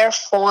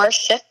therefore,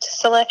 shift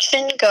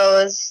selection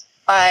goes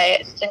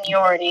by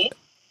seniority.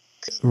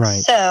 Right.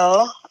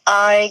 So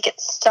I get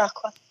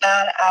stuck with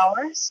bad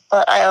hours,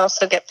 but I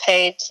also get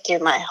paid to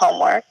do my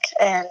homework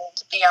and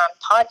be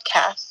on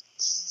podcasts.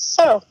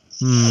 So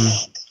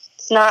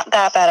it's not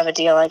that bad of a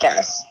deal, I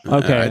guess.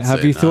 Okay. I'd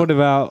Have say you not. thought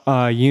about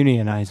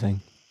unionizing?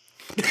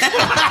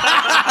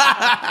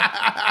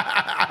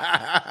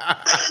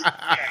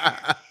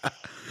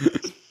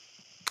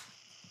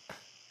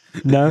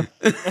 No?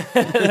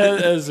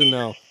 As a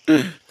no.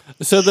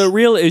 So the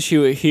real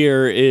issue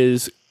here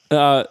is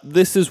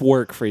this is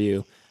work for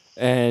you,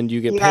 and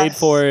you get paid Yes.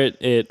 for it.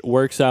 It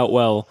works out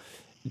well.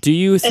 Do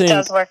you It think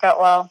does work out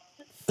well.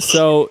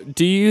 so?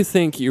 Do you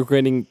think you're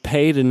getting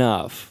paid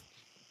enough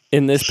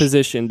in this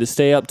position to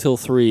stay up till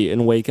 3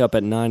 and wake up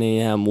at 9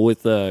 a.m.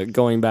 with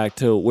going back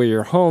to where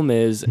your home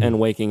is and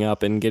waking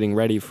up and getting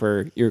ready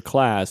for your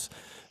class?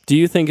 Do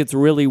you think it's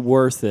really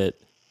worth it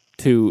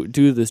to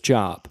do this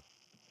job?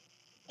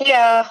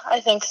 Yeah,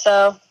 I think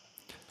so.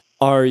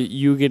 Are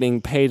you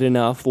getting paid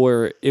enough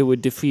where it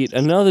would defeat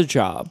another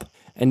job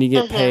and you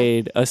get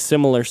paid a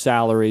similar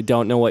salary?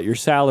 Don't know what your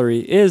salary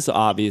is,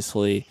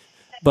 obviously,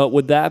 but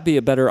would that be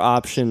a better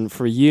option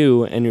for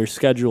you and your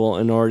schedule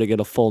in order to get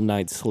a full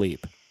night's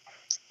sleep?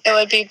 It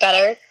would be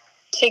better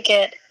to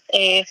get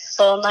a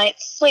full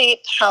night's sleep.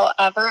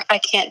 However, I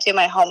can't do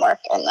my homework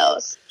in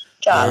those.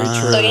 job. Very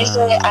true. So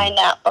usually I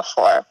nap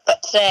before,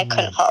 but today I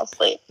couldn't fall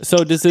asleep.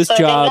 So does this So I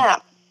didn't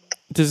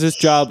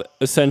job nap.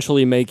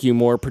 essentially make you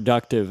more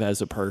productive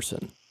as a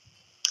person?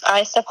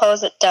 I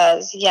suppose it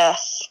does,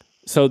 yes.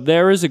 So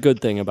there is a good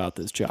thing about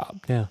this job.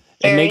 Yeah.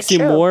 It Very makes you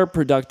true. more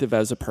productive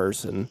as a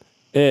person.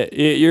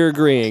 You're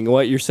agreeing.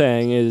 What you're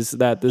saying is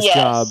that this Yes.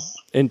 job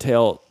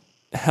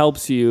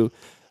helps you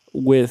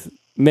with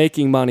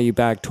making money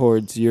back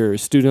towards your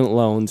student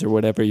loans or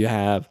whatever you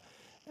have,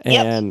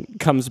 Yep. and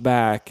comes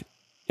back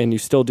and you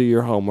still do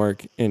your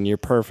homework and you're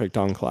perfect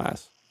on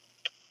class.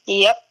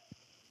 Yep.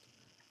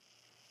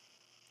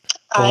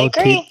 I Well,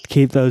 agree.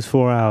 keep those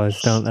 4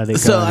 hours. Don't let it go.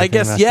 So I anything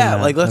guess less yeah, than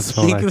that. like let's That's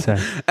all think I'd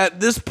say. at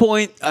this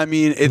point. I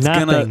mean, it's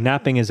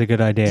Napping is a good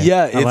idea.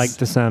 Yeah, I it's- like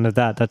the sound of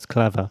that. That's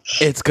clever.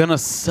 it's gonna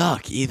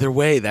suck either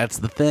way. That's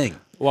the thing.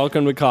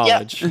 Welcome to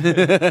college.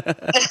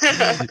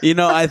 You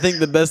know, I think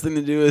the best thing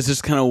to do is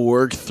just kind of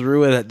work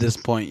through it at this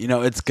point. You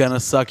know, it's gonna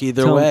suck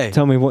either way.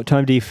 Tell me, what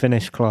time do you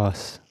finish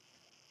class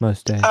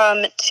most days?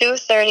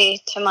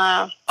 2:30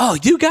 tomorrow. Oh,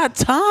 you got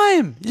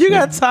time. You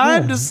got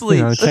time to sleep.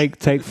 You know,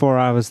 take 4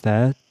 hours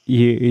there.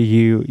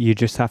 You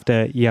just have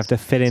to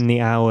fit in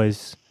the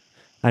hours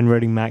and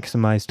really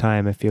maximize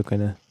time if you're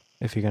gonna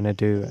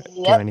do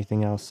Yep.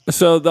 anything else.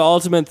 So the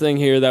ultimate thing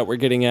here that we're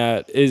getting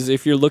at is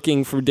if you're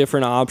looking for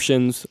different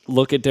options,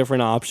 look at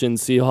different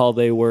options, see how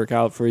they work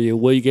out for you.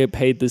 Will you get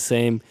paid the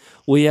same?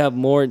 Will you have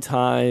more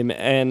time?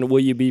 And will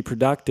you be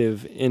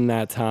productive in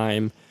that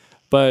time?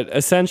 But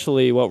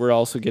essentially what we're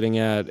also getting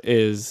at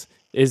is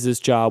this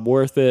job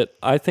worth it?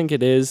 I think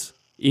it is.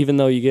 Even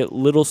though you get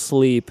little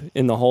sleep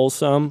in the whole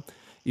sum,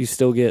 you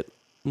still get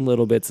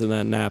little bits of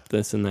that nap,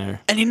 this and there.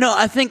 And you know,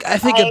 I think I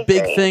a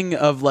big agree. thing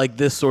of like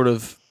this sort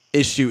of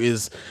issue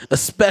is,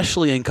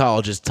 especially in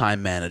college, is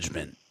time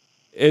management.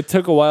 It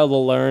took a while to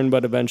learn,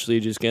 but eventually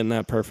you just get in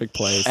that perfect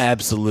place.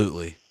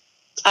 Absolutely.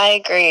 I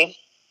agree.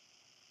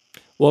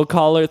 Well,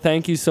 caller,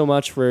 thank you so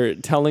much for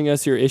telling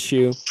us your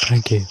issue.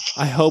 Thank you.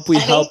 I hope we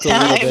helped a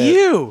little Anytime. bit,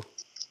 You.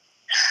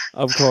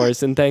 of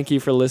course. And thank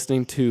you for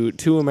listening to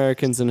Two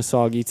Americans in a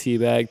Soggy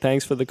Teabag.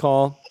 Thanks for the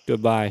call.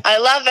 Goodbye. I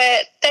love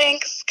it.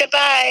 Thanks.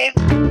 Goodbye.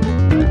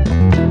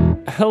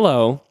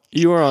 Hello.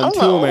 You are on Two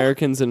Hello.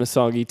 Americans in a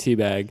Soggy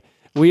Teabag.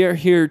 We are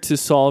here to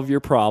solve your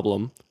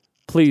problem.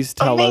 Please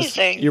tell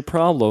Amazing. us your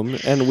problem,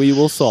 and we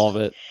will solve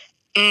it.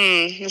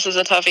 This is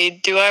a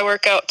toughie. Do I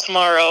work out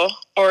tomorrow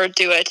or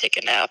do I take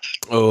a nap?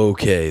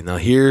 Okay, now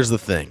here's the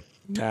thing.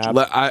 Nap.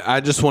 I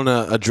just want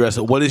to address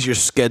it. What is your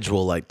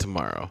schedule like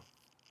tomorrow?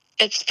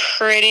 It's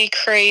pretty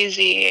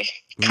crazy.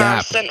 Nap.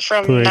 Constant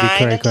from Pretty 9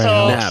 cray-cray.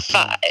 until Nap.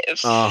 5.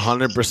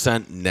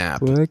 100%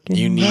 nap. Working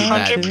You need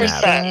that 100%.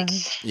 nap.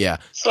 Yeah,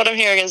 So what I'm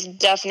hearing is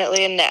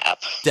definitely a nap.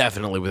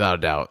 definitely, without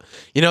a doubt.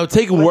 You know,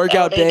 take a Without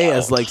workout a day doubt.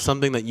 as like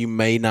something that you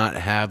may not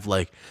have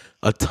like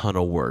a ton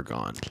of work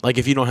on. Like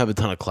if you don't have a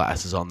ton of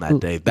classes on that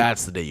day,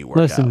 that's the day you work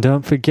Listen, out.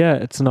 don't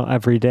forget, it's not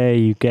every day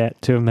you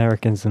get Two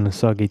Americans in a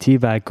Soggy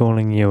Teabag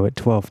calling you at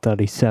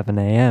 12:37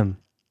 a.m.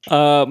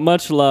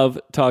 Much love.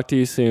 Talk to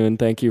you soon.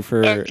 Thank you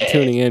for Okay.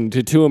 tuning in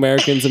to Two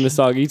Americans in a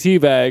Soggy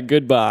Teabag.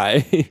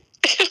 Goodbye.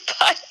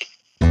 Bye.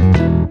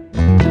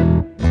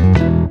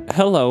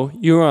 Hello,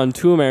 you are on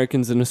Two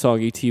Americans in a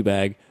Soggy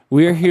Teabag.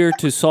 We are here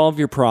to solve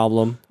your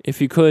problem.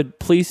 If you could,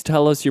 please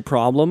tell us your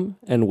problem,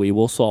 and we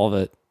will solve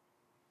it.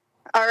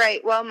 All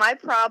right. Well, my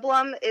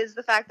problem is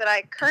the fact that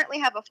I currently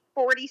have a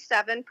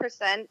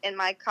 47% in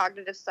my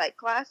cognitive psych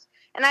class,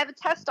 and I have a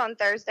test on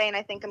Thursday, and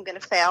I think I'm going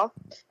to fail,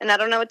 and I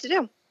don't know what to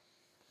do.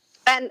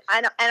 And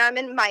I'm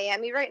in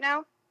Miami right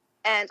now,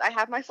 and I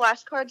have my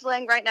flashcards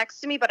laying right next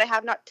to me, but I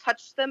have not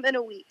touched them in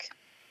a week.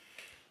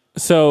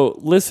 So,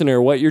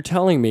 listener, what you're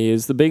telling me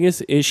is the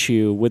biggest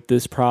issue with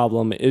this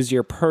problem is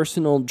your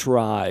personal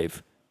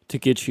drive to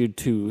get you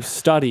to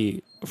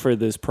study for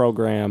this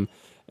program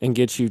and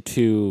get you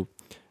to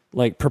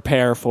like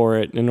prepare for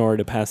it in order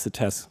to pass the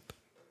test.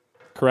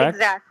 Correct?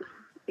 Exactly.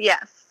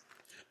 Yes.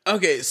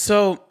 Okay,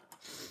 so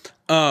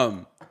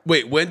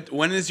wait,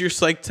 when is your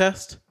psych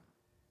test?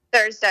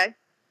 Thursday,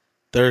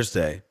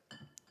 Thursday.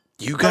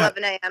 You got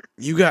 11 a.m.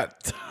 You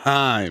got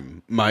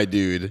time, my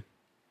dude.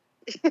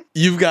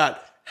 You've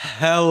got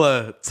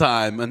hella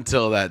time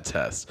until that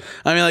test.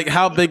 I mean, like,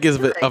 how big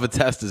of a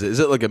test is it? Is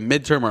it like a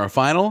midterm or a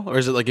final, or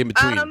is it like in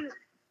between?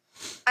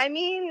 I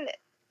mean,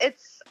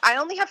 I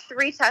only have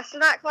 3 tests in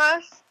that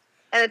class,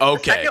 and it's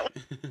Okay.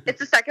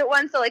 the second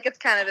one, so like it's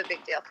kind of a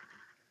big deal.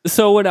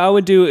 So what I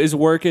would do is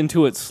work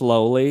into it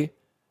slowly.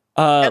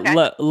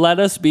 Okay. Let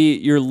us be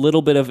your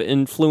little bit of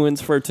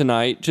influence for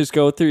tonight. Just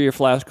go through your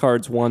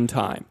flashcards one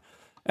time.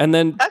 And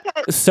then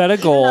Okay. set a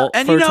goal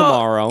And for you know,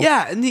 tomorrow.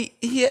 Yeah, and the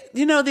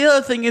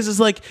other thing is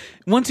like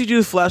once you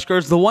do the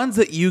flashcards, the ones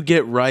that you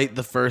get right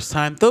the first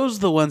time, those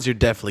are the ones you're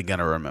definitely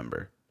gonna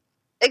remember.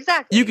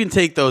 Exactly. You can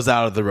take those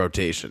out of the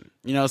rotation.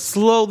 You know,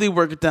 slowly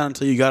work it down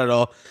until you got it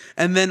all.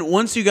 And then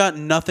once you got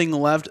nothing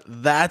left,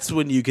 that's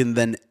when you can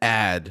then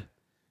add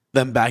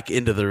them back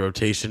into the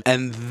rotation.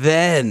 And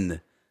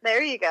then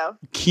There you go.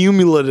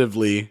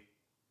 cumulatively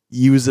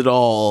use it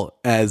all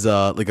as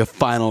a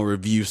final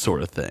review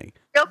sort of thing.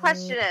 Real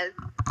question is,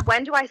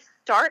 when do I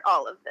start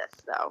all of this,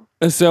 though?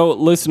 So,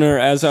 listener,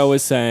 as I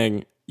was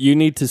saying, you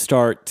need to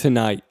start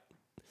tonight.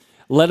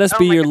 Let us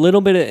be your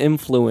little bit of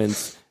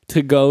influence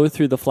to go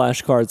through the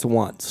flashcards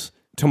once.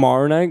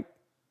 Tomorrow night,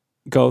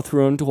 go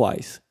through them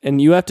twice.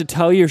 And you have to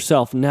tell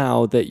yourself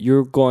now that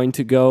you're going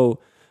to go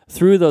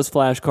through those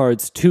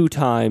flashcards 2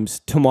 times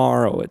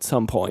tomorrow at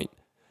some point.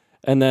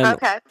 And then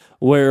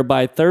where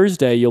by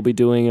Thursday, you'll be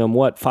doing them,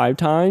 5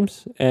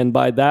 times? And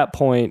by that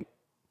point,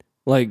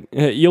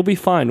 you'll be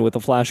fine with the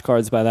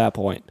flashcards by that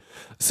point.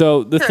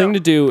 So the thing to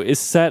do is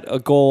set a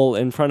goal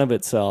in front of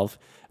itself.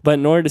 But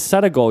in order to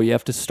set a goal, you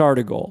have to start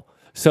a goal.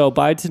 So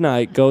by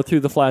tonight, go through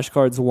the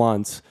flashcards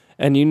once.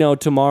 And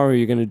tomorrow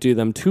you're going to do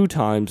them 2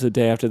 times, the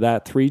day after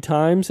that 3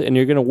 times, and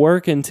you're going to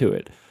work into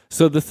it.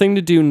 So the thing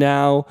to do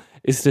now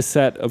is to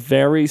set a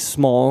very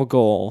small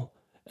goal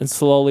and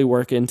slowly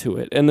work into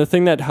it. And the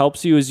thing that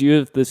helps you is you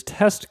have this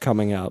test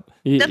coming up.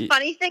 The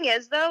funny thing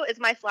is, though, is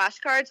my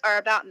flashcards are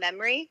about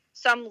memory.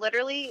 So I'm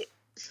literally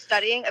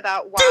studying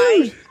about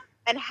why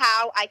and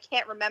how I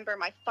can't remember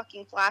my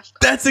fucking flashcards.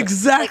 That's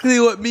exactly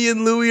what me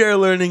and Louie are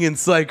learning in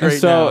psych right now.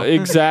 So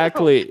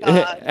exactly.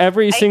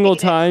 Every single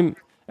time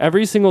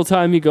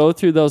you go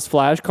through those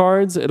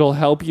flashcards, it'll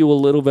help you a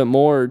little bit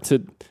more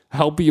to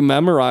help you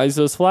memorize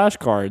those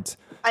flashcards.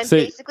 I'm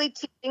basically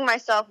teaching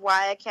myself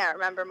why I can't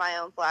remember my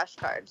own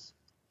flashcards.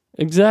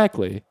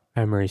 Exactly.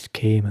 Memory's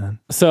key, man.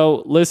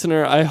 So,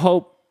 listener, I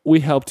hope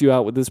we helped you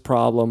out with this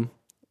problem.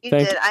 You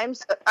did. I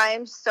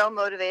am so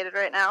motivated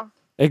right now.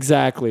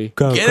 Exactly.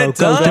 Go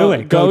do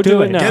it. Go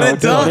do it now. Get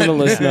it done. Don't even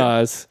listen to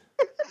us.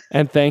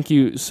 And thank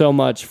you so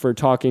much for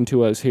talking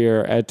to us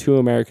here at 2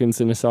 Americans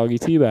in a Soggy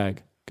Teabag.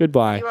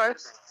 Goodbye. You are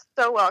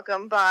so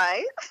welcome.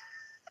 Bye.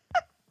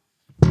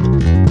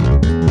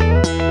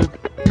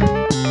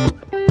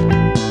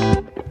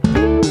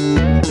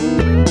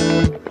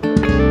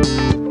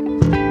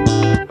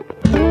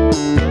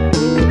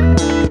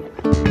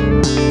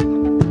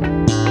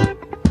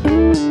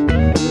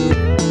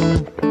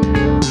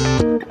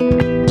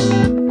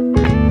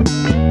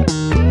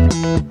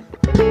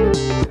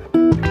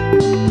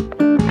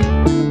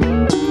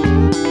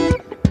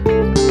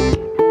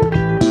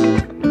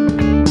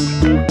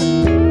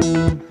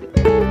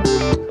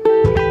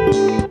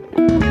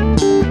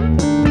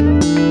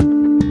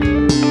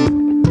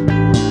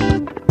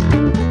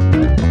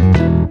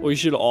 We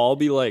should all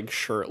be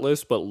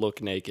shirtless but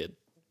look naked.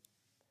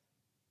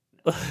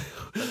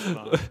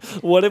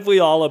 What if we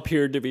all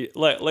appeared to be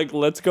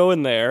let's go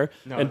in there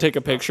and take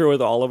a picture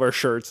with all of our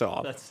shirts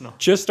off. That's not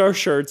just our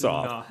shirts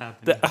off. Not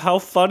happening. How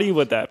funny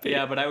would that be?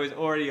 Yeah, but I was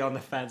already on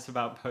the fence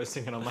about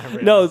posting it on my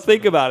Reddit. No,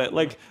 think about it.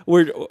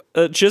 We're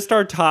just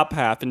our top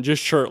half and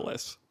just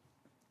shirtless.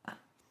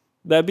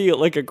 That'd be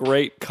a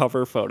great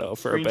cover photo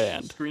for a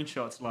band.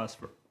 Screenshots last.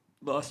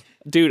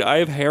 Dude, I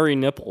have hairy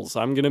nipples.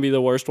 I'm gonna be the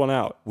worst one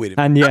out. Wait a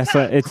minute. And yes,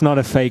 it's not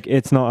a fake.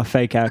 It's not a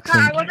fake accent.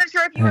 I wasn't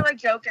sure if you were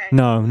joking.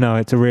 No,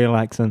 it's a real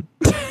accent.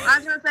 I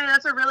was gonna say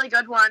that's a really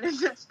good one.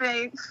 It's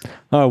fake.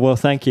 Oh well,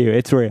 thank you.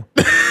 It's real.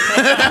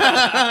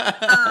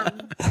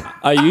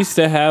 I used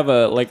to have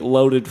a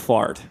loaded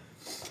fart.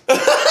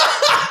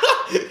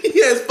 He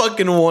has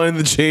fucking one in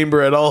the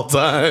chamber at all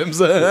times.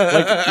 You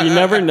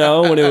never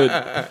know when it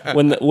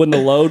would when the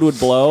load would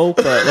blow,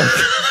 but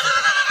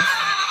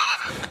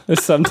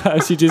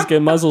sometimes you just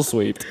get muzzle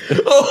sweeped.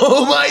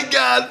 Oh my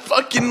god,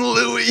 fucking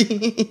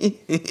Louie.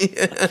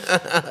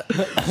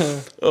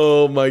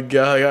 Oh my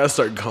god, I gotta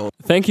start calling.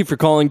 Thank you for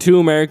calling 2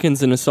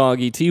 Americans in a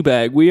Soggy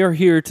Teabag. We are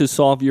here to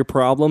solve your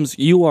problems.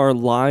 You are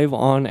live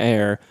on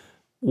air.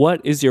 What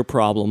is your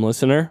problem,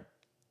 listener?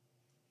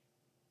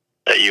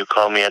 That you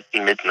call me at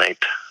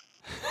midnight.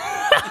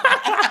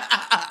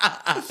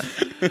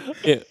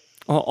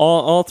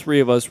 All 3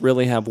 of us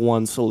really have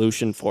one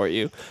solution for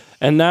you.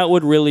 And that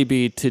would really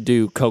be to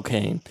do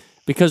cocaine.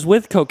 Because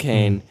with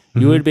cocaine,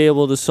 you would be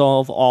able to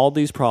solve all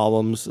these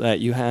problems that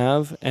you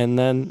have, and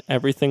then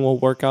everything will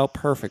work out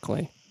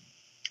perfectly.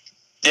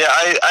 Yeah,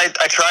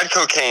 I tried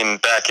cocaine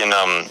back in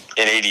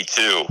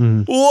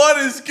 '82. What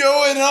is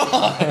going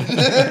on?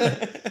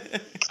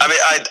 I mean,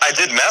 I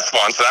did meth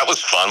once, so that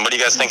was fun. What do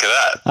you guys think of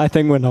that? I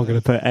think we're not going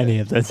to put any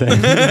of this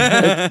in.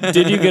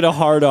 Did you get a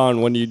hard-on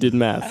when you did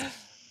meth?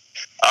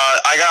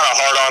 I got a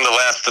hard-on that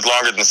lasted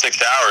longer than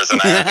 6 hours,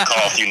 and I had to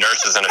call a few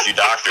nurses and a few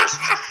doctors.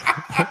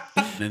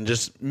 And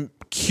just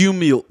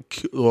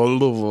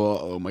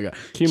oh my god.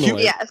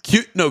 Cumulate. Yes.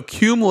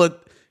 Cumulate.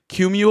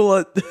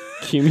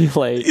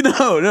 Cumulate.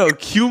 No,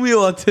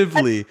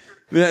 cumulatively.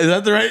 Is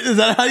that the right? Is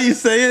that how you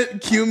say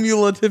it?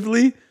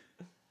 Cumulatively?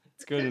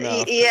 It's good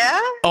enough.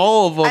 Yeah.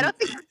 All of them.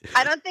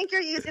 I don't think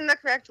you're using the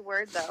correct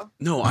word though.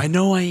 No, I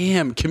know I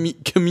am.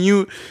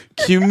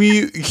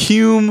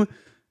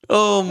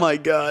 Oh my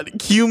god.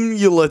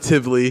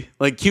 Cumulatively.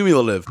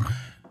 Cumulative.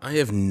 I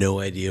have no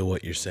idea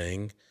what you're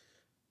saying,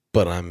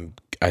 but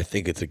I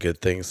think it's a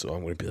good thing, so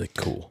I'm going to be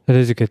cool. It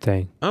is a good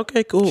thing.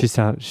 Okay, cool. She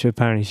sound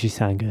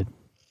good.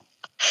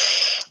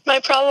 My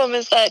problem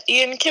is that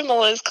Ian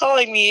Kimmel is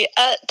calling me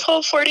at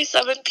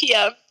 12:47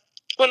 p.m.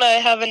 when I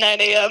have a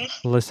 9 a.m.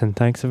 Listen,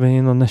 thanks for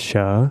being on the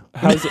show.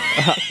 How's your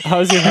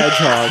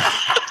hedgehog?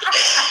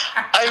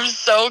 I'm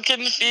so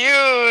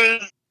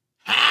confused.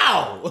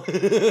 How?